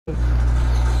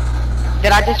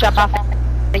Did I just drop off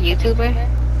a YouTuber?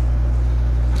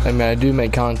 I mean, I do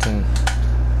make content.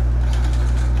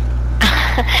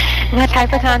 What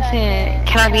type of content?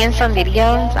 Can I be in some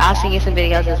videos? I'll see you some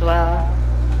videos as well.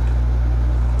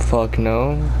 Fuck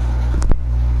no.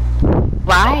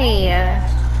 Why?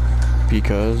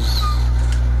 Because.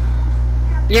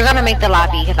 You're gonna make the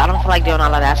lobby because I don't feel like doing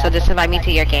all of that. So just invite me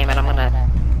to your game and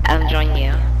I'm join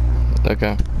you.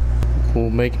 Okay. Will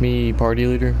make me party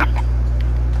leader?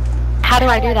 How do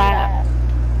I do that?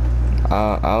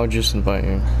 I'll just invite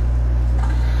you.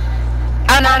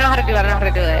 Oh no, I know how to do it. I know how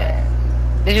to do it.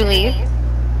 Did you leave?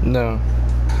 No.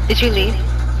 Did you leave?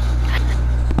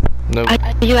 Nope.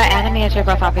 You got anime as your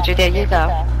profile picture. There you go.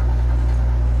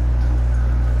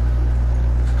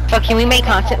 So can we make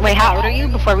content? Wait, how old are you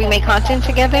before we make content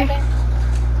together?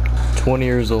 20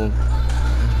 years old.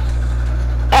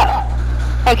 Oh.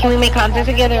 Oh, can we make content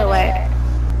together or what?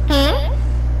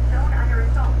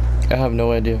 I have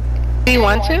no idea. Do you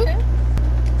want to?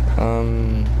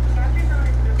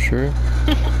 Sure.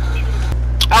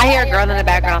 I hear a girl in the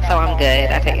background, so I'm good.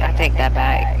 I take that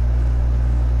back.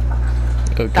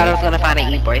 Okay. Thought I was gonna find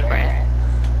an e-boyfriend.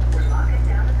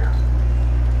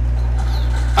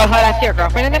 Oh, so that's your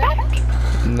girlfriend in the back?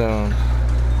 No.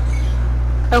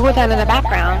 Oh, who's that in the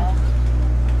background?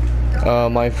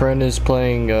 My friend is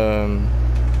playing,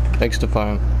 X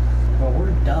Define. Well,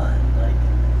 we're done. Like,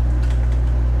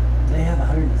 they have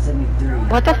 173.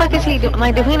 What the fuck is he doing?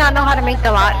 Like, do we not know how to make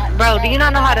the lobby? Bro, do you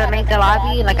not know how to make the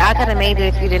lobby? Like, I could've made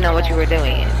it if you didn't know what you were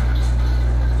doing.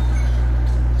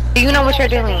 Do you know what you're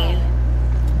doing?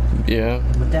 Yeah.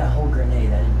 With that whole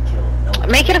grenade, I didn't kill no one.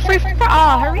 Make it a free for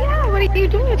all. Hurry up. What are you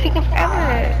doing? It's taking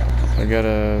forever. I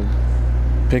gotta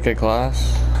pick a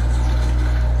class.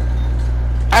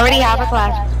 I already have a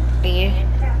class, buddy.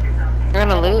 You're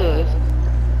gonna lose,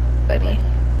 buddy.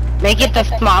 Make it the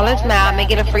smallest map.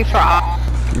 Make it a free for all.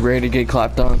 You ready to get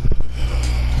clapped on?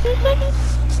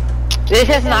 This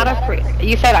is not a free.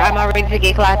 You said I'm not ready to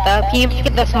get clapped up. Can you make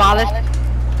it the smallest?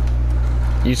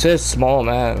 You said small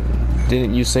map.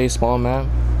 Didn't you say small map?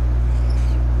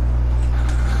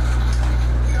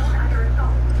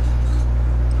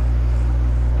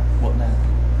 What man?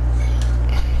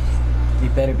 You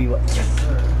better be what? Yes,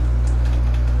 sir.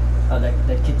 Oh, that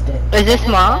kid's dead. Is this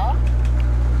small?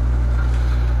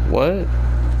 What?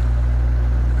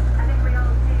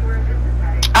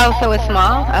 Oh, so it's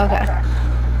small? Okay.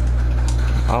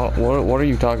 What are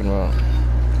you talking about?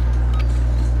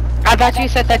 I thought you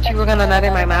said that you were gonna nut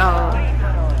in my mouth.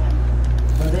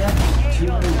 Well, they have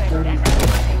 230.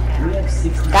 We have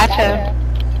 60. Gotcha.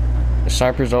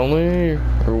 Snipers only,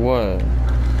 or what?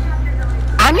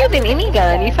 I'm using any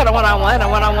gun. You said a one-on-one. A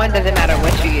one-on-one doesn't matter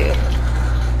what you use.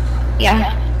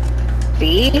 Yeah.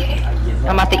 See?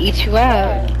 I'm about to eat you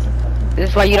up. This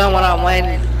is why you don't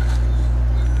one-on-one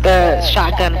the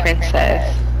shotgun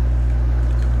princess.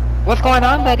 What's going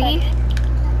on, buddy?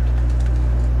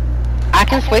 I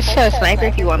can switch to a sniper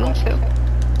if you want me to.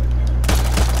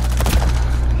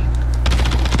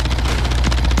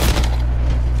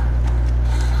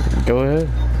 Go ahead.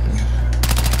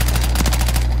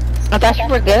 I thought you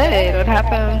were good. What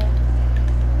happened?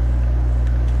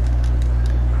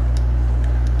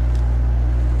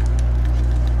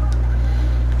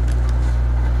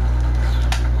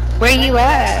 Where you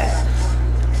at?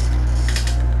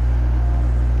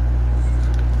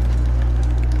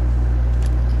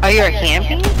 Oh, you're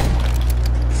camping?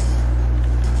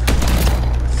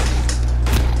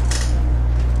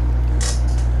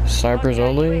 Snipers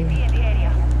only?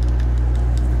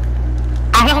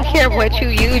 I don't care what you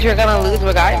use, you're gonna lose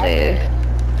regardless.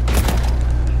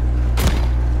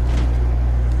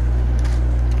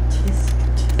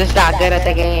 Just not good at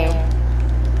the game.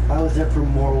 I was there for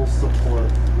moral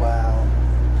support. Wow.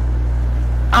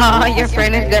 Oh, your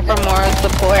friend is there for moral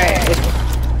support.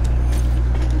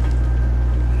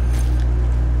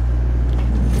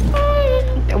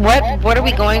 What are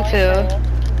we going to?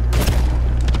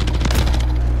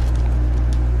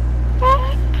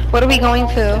 What are we going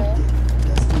to?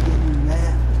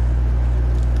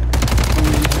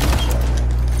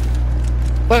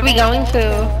 What are we going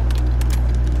to?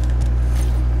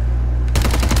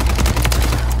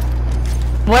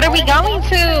 What are we going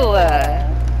to?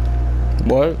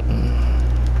 What?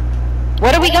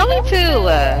 What are we going to?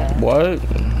 What?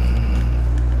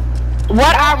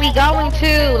 What are we going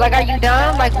to? Like, are you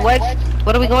done? Like, what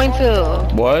are we going to?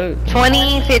 What?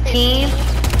 20, 15?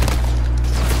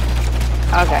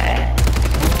 Okay.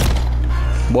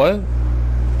 What?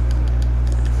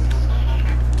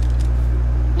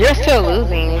 You're still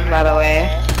losing, by the way.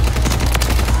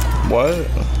 What?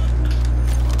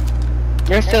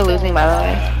 You're still losing, by the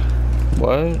way.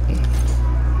 What?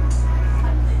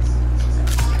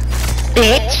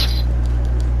 Bitch.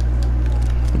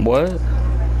 What?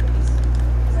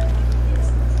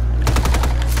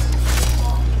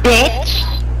 Bitch.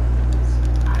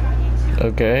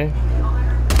 Okay.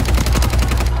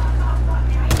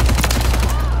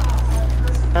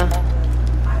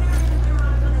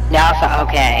 Y'all so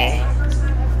okay.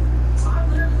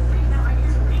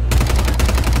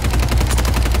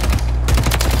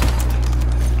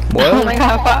 What? Oh my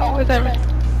god, what was that?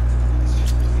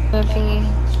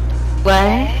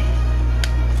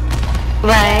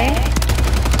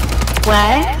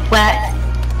 What? What?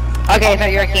 Okay, so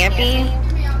you're camping?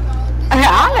 Okay,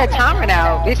 I'll let time run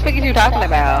out. Bitch, what are you talking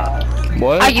about?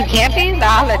 What? Are you camping? No,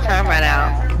 I'll let time run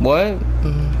out. What?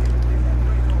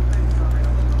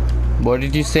 What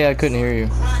did you say? I couldn't hear you.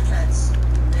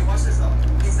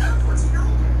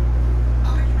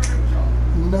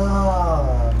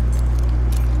 Nah.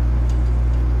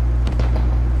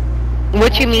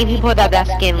 What you mean he pulled out that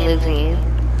skin, Lizzie?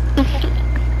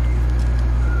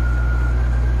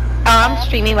 Oh, I'm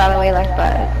streaming by the way, like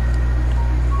that.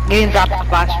 Getting dropped off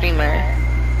by streamer.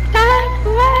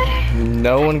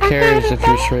 No one cares if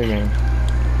you're streaming.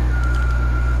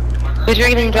 But you're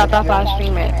getting dropped off by a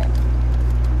streamer.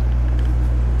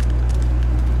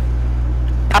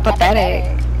 How pathetic.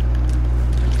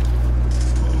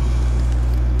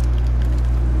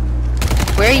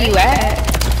 Where are you at?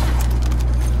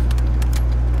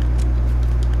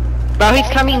 Bro, he's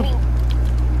coming.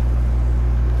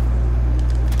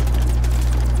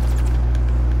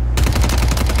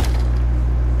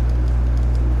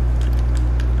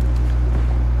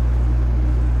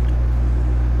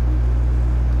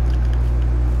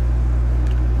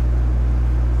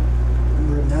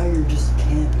 Bro, now you're just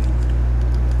camping.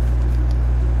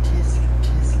 Tisk,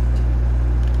 tisk.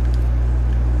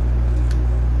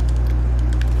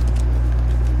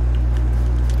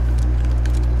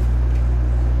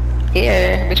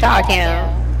 Here, but y'all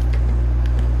can't.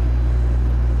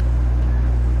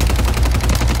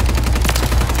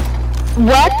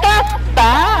 What the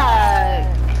fuck?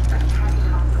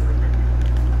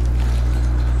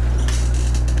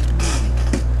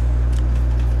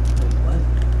 What?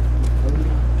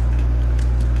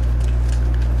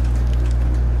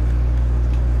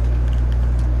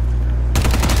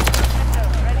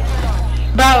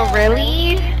 Bro,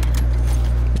 really?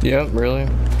 Yep, really?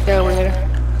 So weird.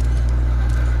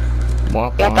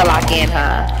 Womp You have to lock in,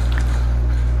 huh?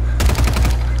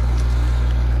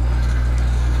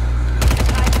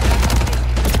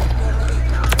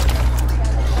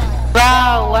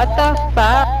 Bro, what the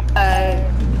fuck?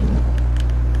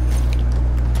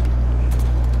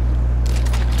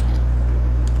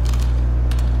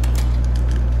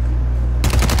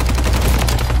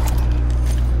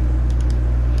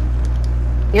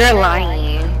 You're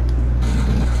lying.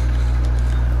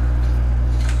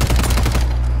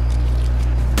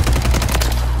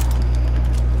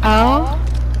 Oh?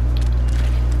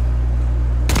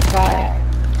 What?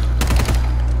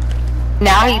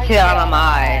 Now he cheated on my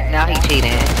mod. Now he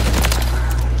cheating.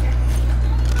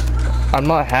 I'm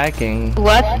not hacking.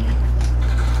 What?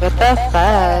 What the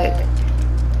fuck?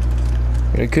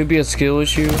 It could be a skill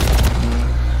issue.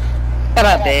 Shut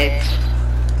up, bitch.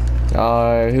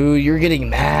 Who? You're getting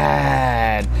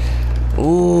mad.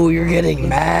 Ooh, you're getting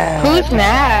mad. Who's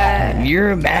mad?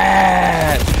 You're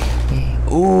mad.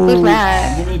 Ooh. Who's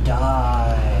mad? You're gonna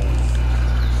die.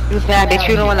 Who's mad? Bitch,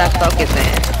 you're the one that's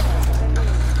focusing.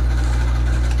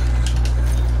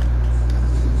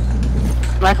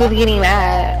 Like, who's getting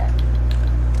mad?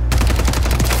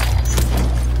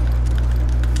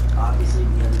 Obviously,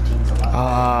 the other team's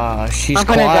alive. She's I'm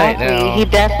gonna quiet definitely, now. he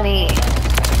definitely.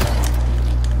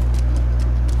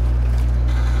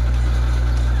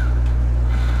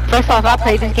 First off, if I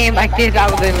played this game like this, I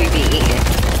would literally be eating.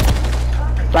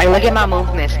 Like, look at my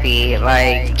movement speed.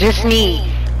 Like, just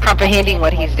me comprehending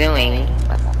what he's doing.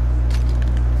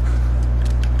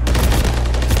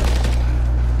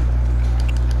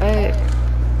 But...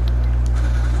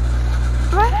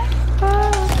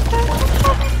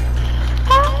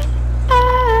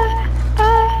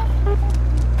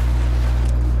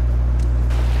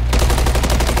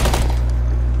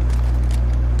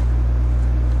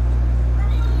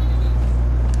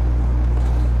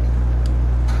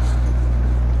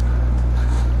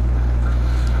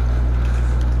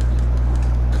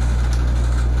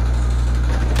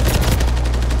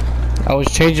 I was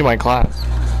changing my class.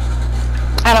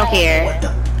 I don't care.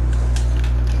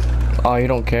 Oh, you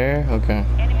don't care? Okay.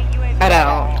 I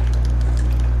don't.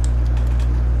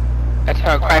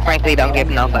 I quite frankly don't give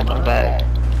no fucking fuck.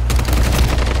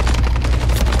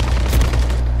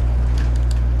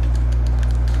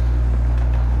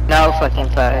 No fucking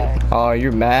fuck. Oh,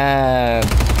 you're mad.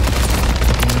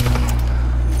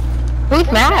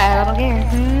 Who's mad? I don't care.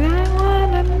 I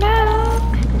wanna know.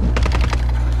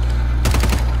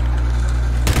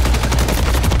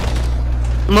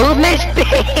 Movement speed.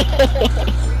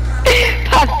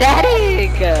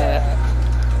 Pathetic.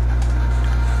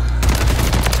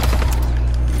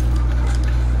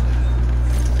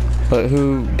 But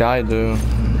who died though?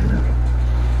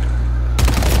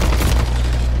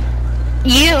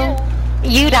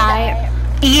 You died.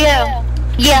 Yeah,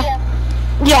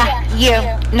 you,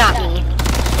 not me.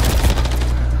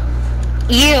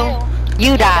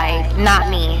 You died, not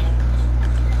me.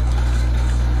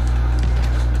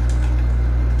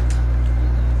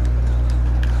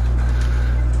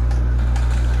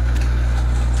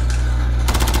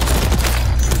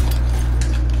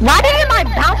 Why didn't my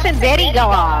bouncing Betty go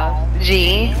off,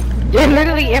 G? You're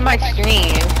literally in my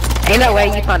stream. Ain't no way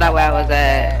you found out where I was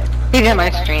at. He's in my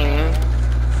stream.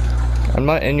 I'm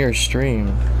not in your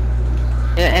stream.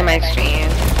 You're in my stream.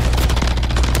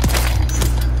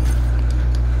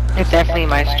 It's definitely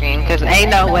my stream, cause ain't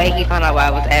no way he found out where I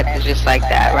was at just like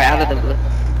that, right out of the blue.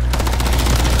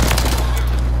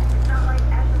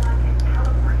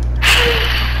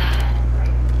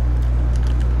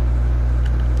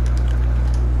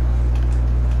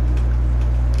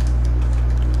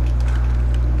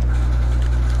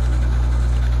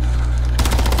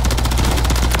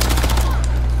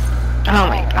 Oh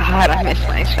my god, I missed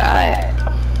my shot.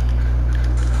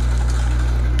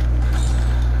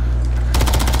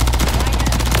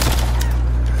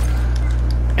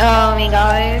 Oh my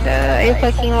god, I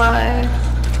fucking lied.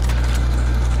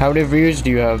 How many views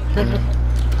do you have?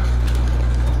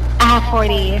 I have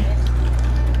 40.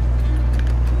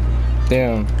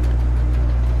 Damn.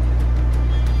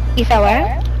 You said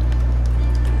what?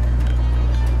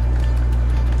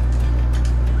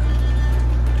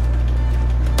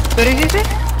 What did you say?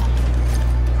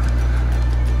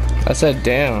 I said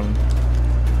damn.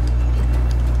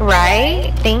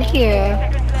 Right? Thank you.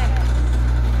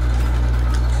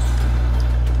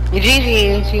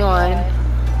 GG's, you won.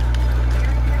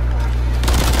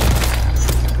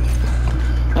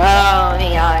 Oh my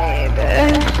god.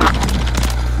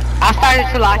 I started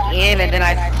to lock in and then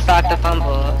I started to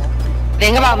fumble. The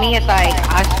thing about me is like,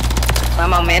 my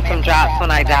momentum drops when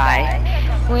I die.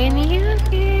 When you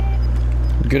get...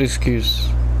 Good excuse.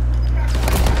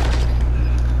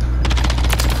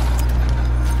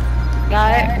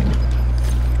 Got it?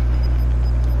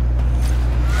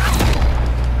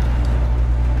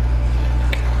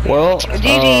 Well,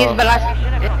 GG's, but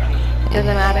it doesn't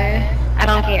matter. I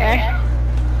don't care.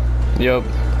 Yep.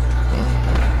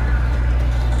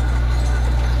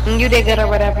 You did good or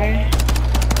whatever.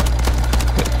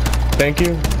 Thank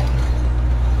you.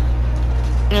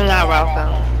 You're not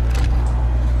welcome.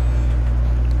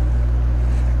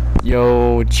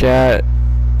 Yo, chat.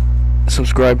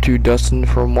 Subscribe to Dustin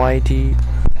from YT.